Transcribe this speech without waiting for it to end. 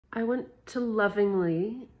I want to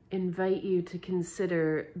lovingly invite you to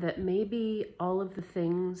consider that maybe all of the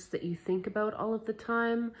things that you think about all of the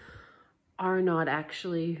time are not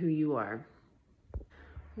actually who you are.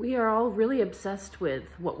 We are all really obsessed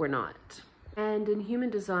with what we're not. And in human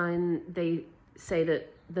design, they say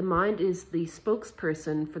that the mind is the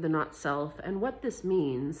spokesperson for the not self. And what this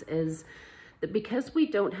means is that because we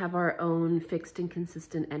don't have our own fixed and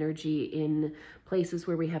consistent energy in places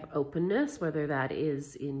where we have openness, whether that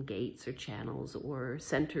is in gates or channels or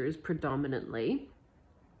centers predominantly,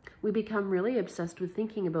 we become really obsessed with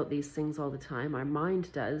thinking about these things all the time. Our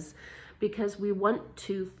mind does, because we want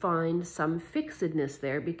to find some fixedness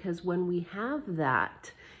there, because when we have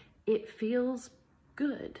that, it feels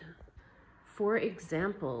good. For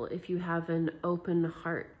example, if you have an open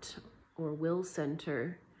heart or will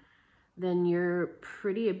center, then you're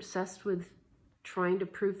pretty obsessed with trying to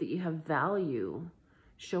prove that you have value,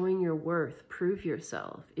 showing your worth, prove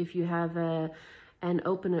yourself. If you have an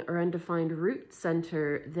open or undefined root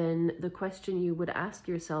center, then the question you would ask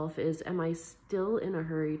yourself is, am I still in a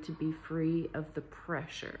hurry to be free of the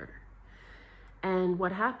pressure? And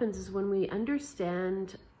what happens is when we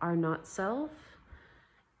understand our not self,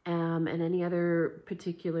 and any other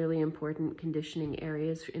particularly important conditioning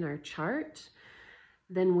areas in our chart,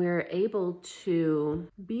 then we're able to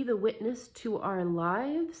be the witness to our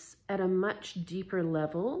lives at a much deeper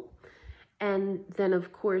level. And then,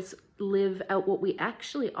 of course, live out what we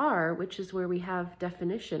actually are, which is where we have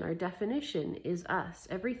definition. Our definition is us.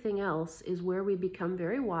 Everything else is where we become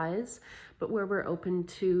very wise, but where we're open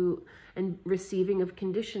to and receiving of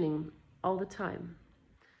conditioning all the time.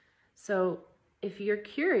 So if you're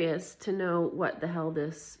curious to know what the hell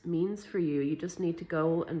this means for you, you just need to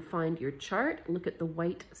go and find your chart, look at the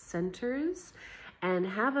white centers, and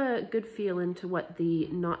have a good feel into what the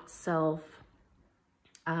not self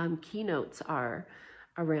keynotes are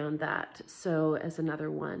around that. So as another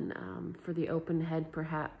one, for the open head,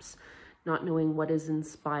 perhaps not knowing what is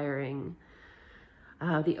inspiring.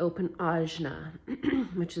 The open Ajna,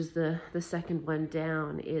 which is the second one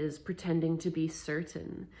down, is pretending to be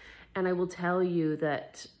certain. And I will tell you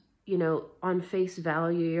that, you know, on face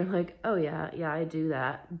value, you're like, oh yeah, I do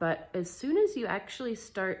that. But as soon as you actually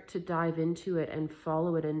start to dive into it and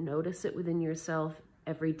follow it and notice it within yourself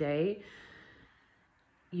every day,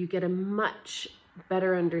 you get a much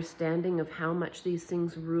better understanding of how much these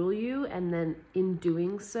things rule you, and then in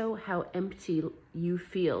doing so, how empty you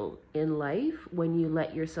feel in life when you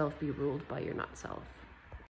let yourself be ruled by your not self.